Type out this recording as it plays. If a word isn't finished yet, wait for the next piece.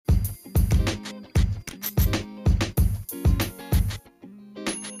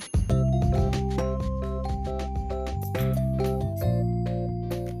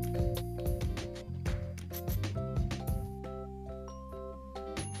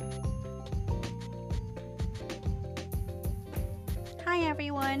Hi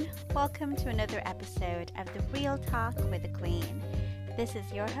everyone, welcome to another episode of The Real Talk with the Queen. This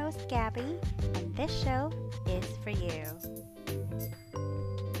is your host Gabby, and this show is for you.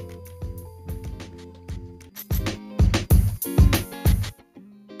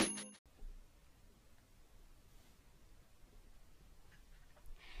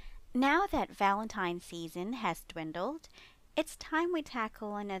 Now that Valentine's season has dwindled, it's time we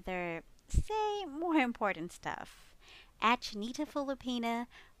tackle another, say, more important stuff. At Chinita Filipina,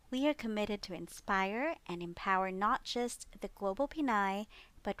 we are committed to inspire and empower not just the global Pinay,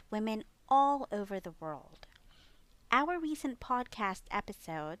 but women all over the world. Our recent podcast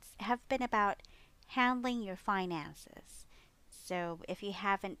episodes have been about handling your finances. So if you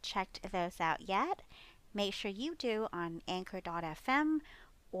haven't checked those out yet, make sure you do on anchor.fm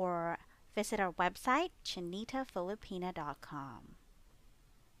or visit our website, chinitafilipina.com.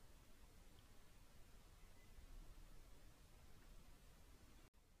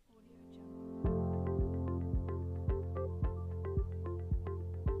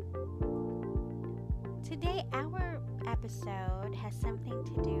 Today, our episode has something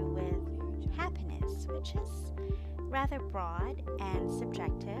to do with happiness, which is rather broad and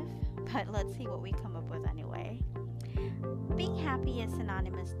subjective, but let's see what we come up with anyway. Being happy is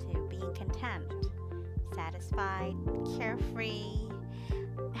synonymous to being content, satisfied, carefree.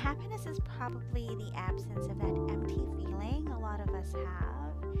 Happiness is probably the absence of that empty feeling a lot of us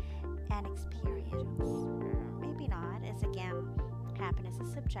have and experience. Or maybe not, as again, happiness is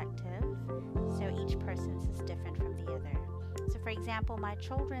subjective, so each person's is different from the other. So, for example, my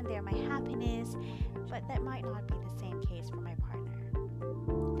children, they're my happiness, but that might not be the same case for my partner.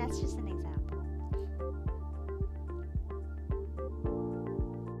 That's just an example.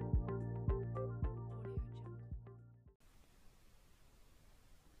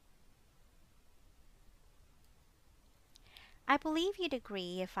 I believe you'd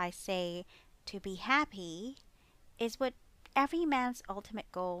agree if I say to be happy is what every man's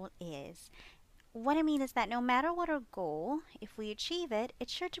ultimate goal is. What I mean is that no matter what our goal, if we achieve it,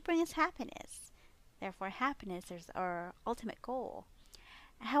 it's sure to bring us happiness. Therefore, happiness is our ultimate goal.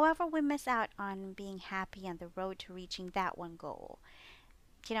 However, we miss out on being happy on the road to reaching that one goal.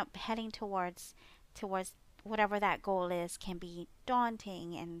 Heading towards whatever that goal is can be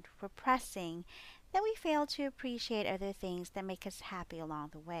daunting and repressing, that we fail to appreciate other things that make us happy along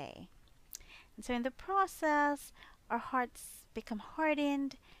the way. And so in the process, our hearts become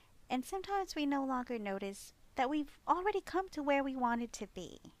hardened, and sometimes we no longer notice that we've already come to where we wanted to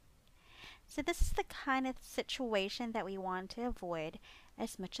be. So this is the kind of situation that we want to avoid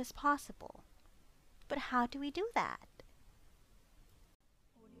as much as possible. But how do we do that?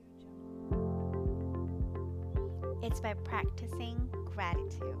 It's by practicing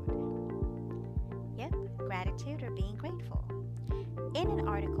gratitude. Yep, gratitude or being grateful. In an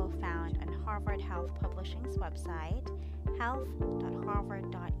article found on Harvard Health Publishing's website,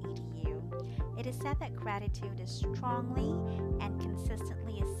 health.harvard.edu, it is said that gratitude is strongly and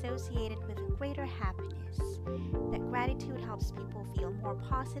consistently associated with greater happiness, that gratitude helps people feel more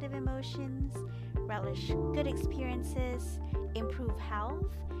positive emotions, relish good experiences, improve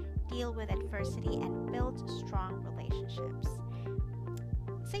health, deal with adversity, and build strong relationships.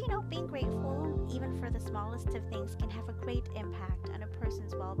 So, being grateful, even for the smallest of things, can have a great impact on a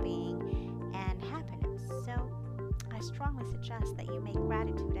person's well being and happiness. So, I strongly suggest that you make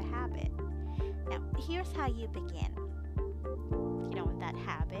gratitude a habit. Now, here's how you begin. With that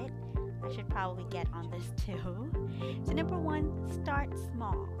habit, I should probably get on this too. So, number one, start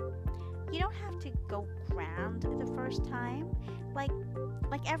small. You don't have to go grand the first time. Like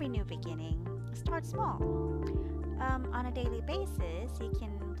every new beginning, start small. On a daily basis, you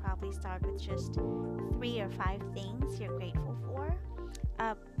can probably start with just 3 or 5 things you're grateful for.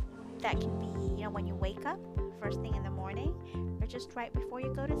 That can be, when you wake up, first thing in the morning, or just right before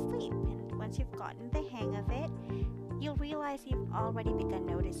you go to sleep. And once you've gotten the hang of it, you'll realize you've already begun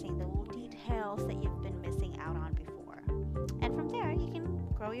noticing the little details that you've been missing out on before. And from there, you can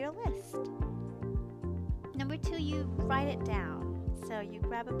grow your list. Number 2, you write it down. So you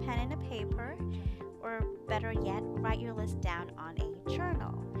grab a pen and a paper, or better yet, write your list down on a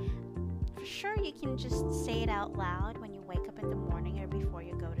journal. For sure, you can just say it out loud when you wake up in the morning or before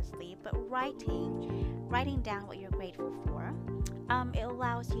you go to sleep, but writing down what you're grateful for, it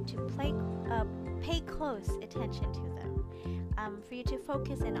allows you to pay close attention to them, for you to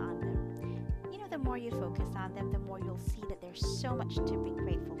focus in on them. The more you focus on them, the more you'll see that there's so much to be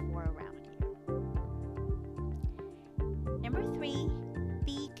grateful for around you. Number 3,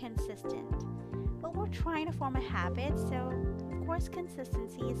 be consistent. Well, we're trying to form a habit, so of course,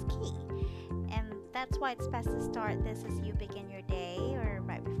 consistency is key. And that's why it's best to start this as you begin your day or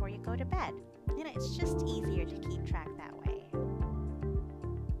right before you go to bed. It's just easier to keep track that way.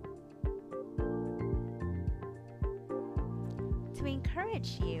 To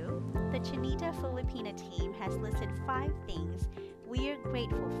encourage you, the Chinita Filipina team has listed 5 things we are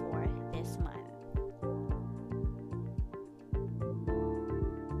grateful for this month.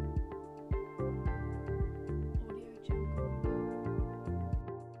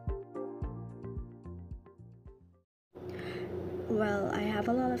 Well, I have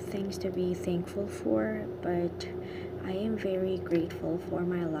a lot of things to be thankful for, but I am very grateful for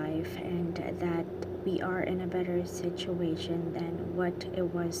my life and that we are in a better situation than what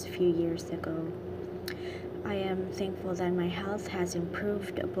it was a few years ago. I am thankful that my health has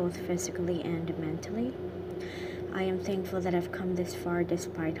improved both physically and mentally. I am thankful that I've come this far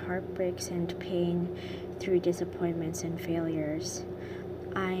despite heartbreaks and pain through disappointments and failures.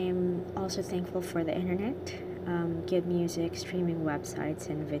 I'm also thankful for the internet, good music, streaming websites,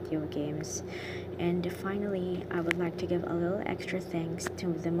 and video games. And finally, I would like to give a little extra thanks to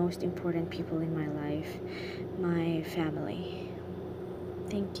the most important people in my life, my family.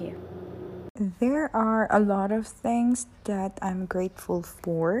 Thank you. There are a lot of things that I'm grateful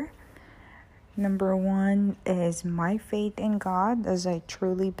for. Number 1 is my faith in God, as I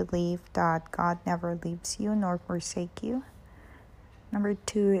truly believe that God never leaves you nor forsake you. Number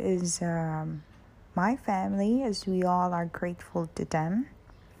 2 is my family, as we all are grateful to them.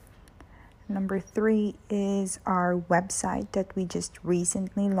 Number 3 is our website that we just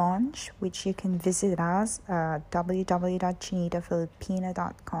recently launched, which you can visit us at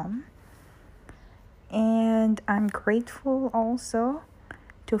www.chinitafilipina.com. And I'm grateful also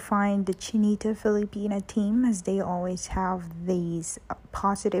to find the Chinita Filipina team, as they always have these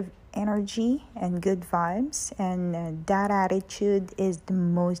positive energy and good vibes, and that attitude is the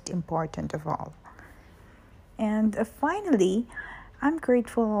most important of all. And finally, I'm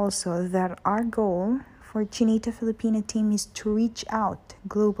grateful also that our goal for Chinita Filipina team is to reach out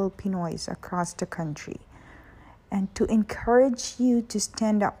global Pinoys across the country and to encourage you to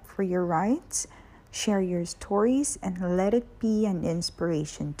stand up for your rights, share your stories, and let it be an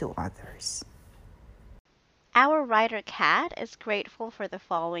inspiration to others. Our writer Kat is grateful for the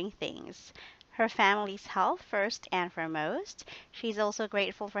following things: her family's health first and foremost. She's also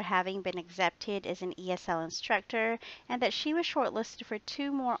grateful for having been accepted as an ESL instructor and that she was shortlisted for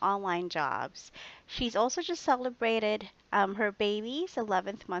 2 more online jobs. She's also just celebrated her baby's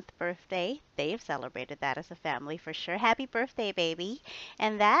 11th month birthday. They've celebrated that as a family for sure. Happy birthday, baby.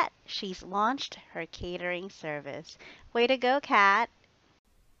 And that she's launched her catering service. Way to go, Kat.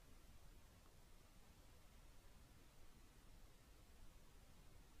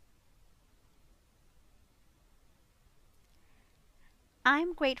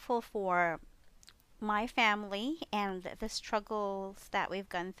 I'm grateful for my family and the struggles that we've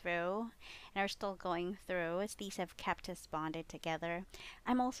gone through and are still going through, as these have kept us bonded together.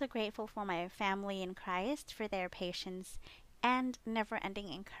 I'm also grateful for my family in Christ, for their patience and never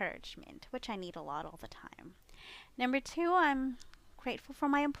ending encouragement, which I need a lot all the time. Number 2, I'm grateful for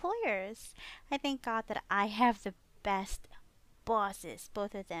my employers. I thank God that I have the best bosses,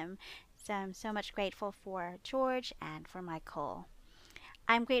 both of them. So I'm so much grateful for George and for Michael.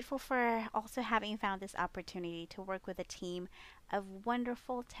 I'm grateful for also having found this opportunity to work with a team of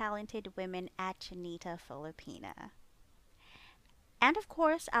wonderful, talented women at Chinita Filipina. And of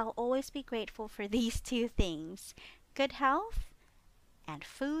course, I'll always be grateful for these 2 things: good health and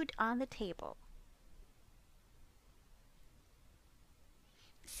food on the table.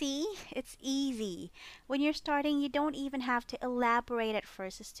 See, it's easy. When you're starting, you don't even have to elaborate at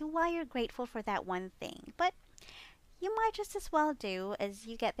first as to why you're grateful for that one thing. But you might just as well do as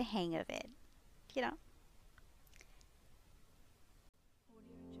you get the hang of it, you know?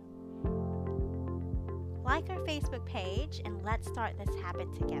 Like our Facebook page and let's start this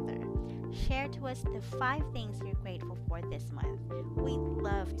habit together. Share to us the 5 things you're grateful for this month. We'd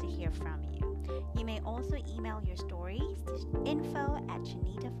love to hear from you. You may also email your stories to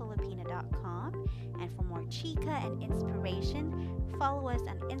info@chinitafilipina.com. And for more chica and inspiration, follow us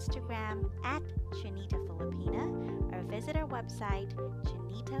on Instagram at Chinita Filipina or visit our website,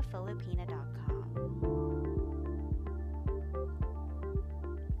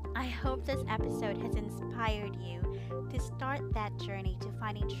 chinitafilipina.com. I hope this episode has inspired you to start that journey to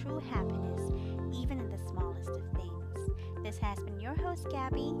finding true happiness, even in the smallest of things. This has been your host,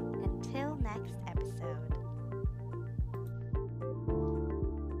 Gabby. Until next